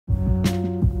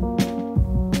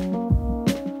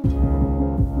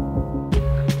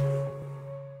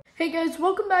guys,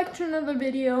 welcome back to another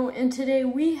video, and today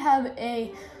we have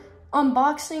a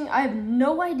unboxing. I have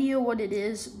no idea what it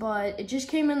is, but it just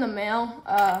came in the mail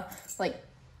like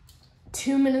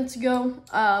 2 minutes ago,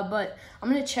 but I'm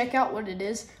gonna check out what it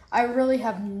is. I really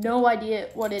have no idea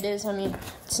what it is. I mean,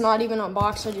 it's not even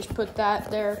unboxed. I just put that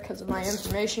there because of my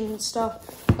information and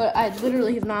stuff, but I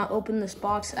literally have not opened this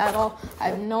box at all. I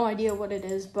have no idea what it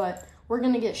is, but we're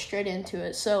gonna get straight into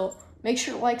it. So make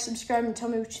sure to like, subscribe, and tell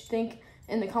me what you think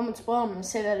in the comments below. I'm gonna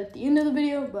say that at the end of the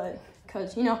video,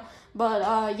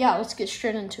 yeah, let's get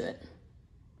straight into it.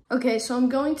 Okay, so I'm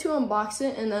going to unbox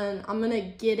it, and then I'm gonna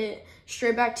get it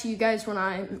straight back to you guys when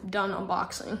I'm done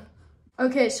unboxing.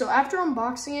 Okay, so after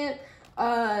unboxing it,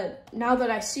 now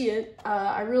that I see it,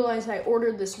 I realized I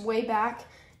ordered this way back,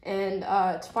 and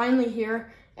it's finally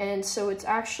here. And so it's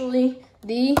actually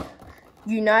the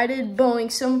United Boeing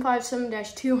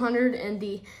 757-200 and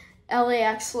the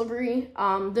LAX livery.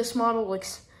 This model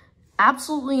looks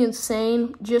absolutely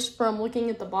insane just from looking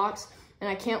at the box, and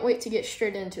I can't wait to get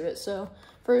straight into it. So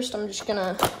first, I'm just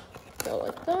gonna go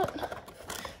like that.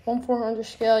 1/400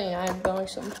 scale, United Boeing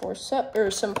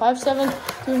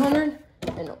 757-200,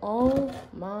 and oh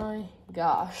my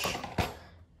gosh,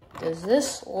 does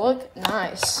this look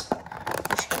nice?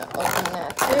 Just gonna open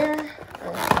that there.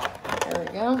 There we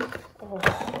go.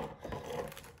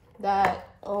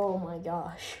 Oh my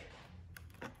gosh.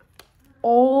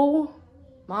 Oh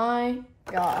my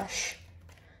gosh.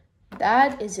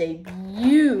 That is a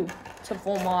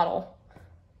beautiful model.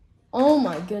 Oh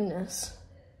my goodness.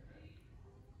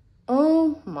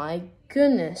 Oh my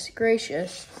goodness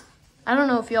gracious. I don't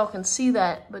know if y'all can see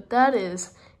that, but that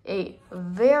is a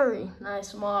very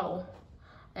nice model.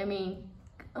 I mean,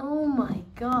 oh my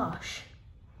gosh.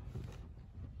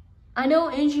 I know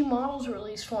NG Models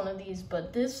released one of these,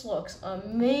 but this looks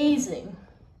amazing.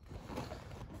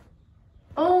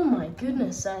 Oh my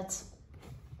goodness, that's,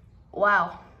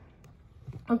 wow.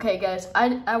 Okay guys,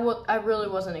 I really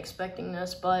wasn't expecting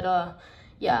this, but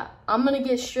yeah, I'm gonna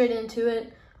get straight into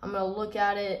it. I'm gonna look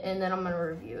at it, and then I'm gonna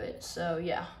review it, so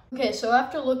yeah. Okay, so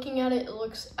after looking at it, it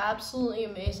looks absolutely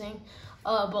amazing,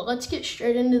 but let's get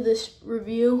straight into this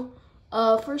review.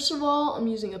 First of all, I'm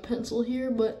using a pencil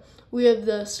here, but we have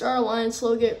the Star Alliance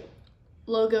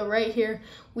logo right here.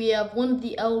 We have one of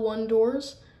the L1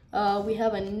 doors. We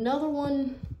have another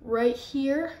one right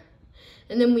here,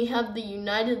 and then we have the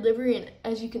United livery, and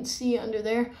as you can see under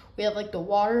there, we have like the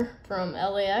water from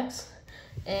LAX,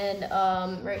 and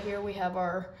right here we have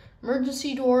our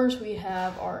emergency doors. We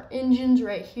have our engines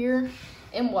right here,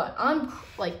 and what I'm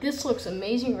like, this looks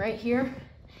amazing right here,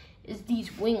 is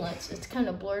these winglets. It's kind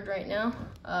of blurred right now,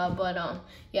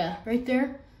 yeah, right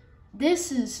there.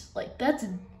 This is like, that's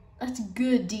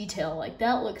good detail. Like,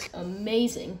 that looks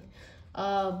amazing.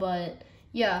 But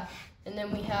yeah, and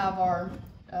then we have our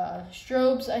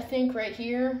strobes, I think, right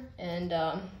here, and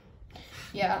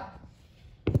yeah,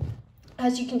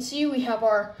 as you can see, we have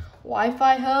our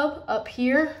Wi-Fi hub up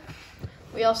here.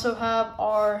 We also have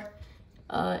our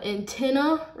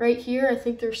antenna right here. I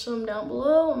think there's some down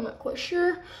below, I'm not quite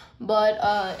sure, but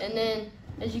and then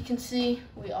as you can see,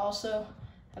 we also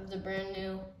have the brand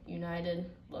new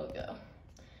United logo.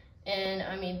 And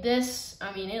I mean,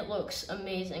 it looks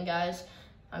amazing, guys.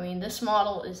 I mean, this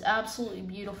model is absolutely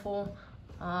beautiful.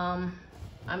 I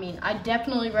mean, I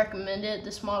definitely recommend it.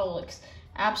 This model looks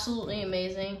absolutely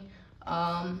amazing.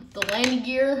 The landing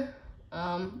gear,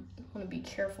 I want to be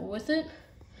careful with it.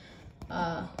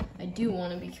 I do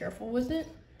want to be careful with it.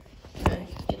 I'm gonna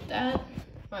get that,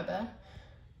 my bad.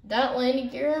 That landing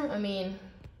gear, I mean,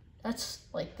 that's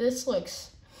like, this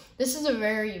is a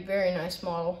very, very nice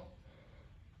model.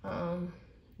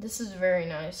 This is very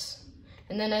nice.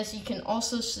 And then as you can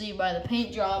also see by the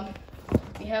paint job,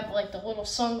 we have like the little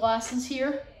sunglasses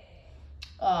here.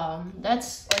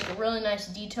 That's like a really nice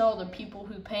detail. The people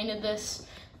who painted this,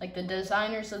 like the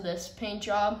designers of this paint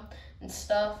job and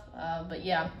stuff. But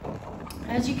yeah,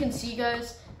 as you can see,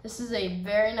 guys, this is a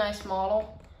very nice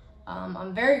model.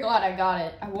 I'm very glad I got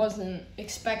it. I wasn't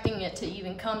expecting it to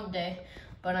even come today,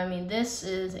 but I mean, this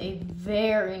is a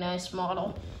very nice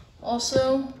model.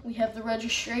 Also, we have the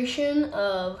registration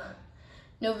of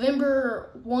November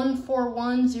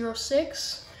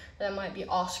 14106. That might be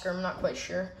Oscar, I'm not quite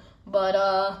sure. But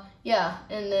yeah,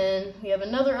 and then we have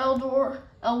another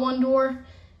L1 door,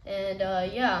 and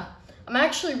yeah, I'm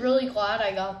actually really glad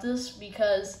I got this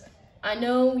because I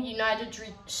know United's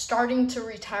starting to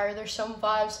retire their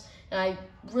 75s, and I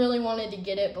really wanted to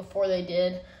get it before they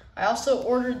did. I also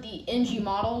ordered the NG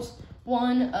Models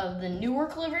one of the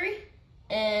Newark livery,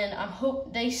 and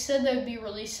they said they would be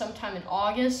released sometime in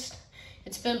August.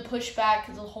 it's been pushed back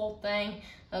because of the whole thing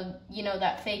of, you know,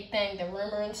 that fake thing, the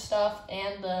rumor and stuff,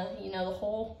 and the, you know, the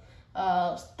whole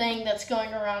thing that's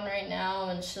going around right now.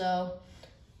 And so,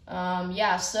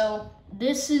 yeah, so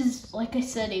this is, like I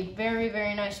said, a very,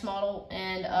 very nice model.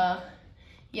 And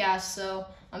yeah, so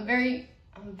I'm very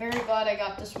glad I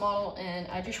got this model, and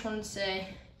I just wanted to say,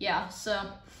 yeah, so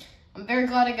I'm very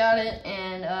glad I got it.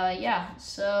 And yeah,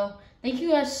 so thank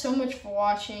you guys so much for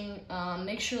watching.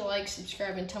 Make sure to like,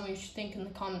 subscribe, and tell me what you think in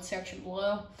the comment section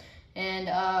below. And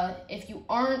if you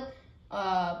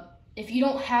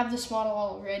don't have this model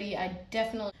already, I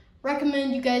definitely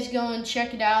recommend you guys go and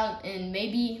check it out and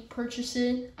maybe purchase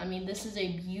it. I mean, this is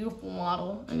a beautiful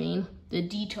model. I mean, the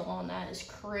detail on that is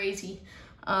crazy.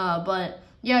 But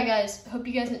yeah, guys, hope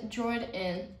you guys enjoyed,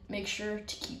 and make sure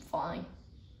to keep flying.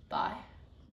 Bye.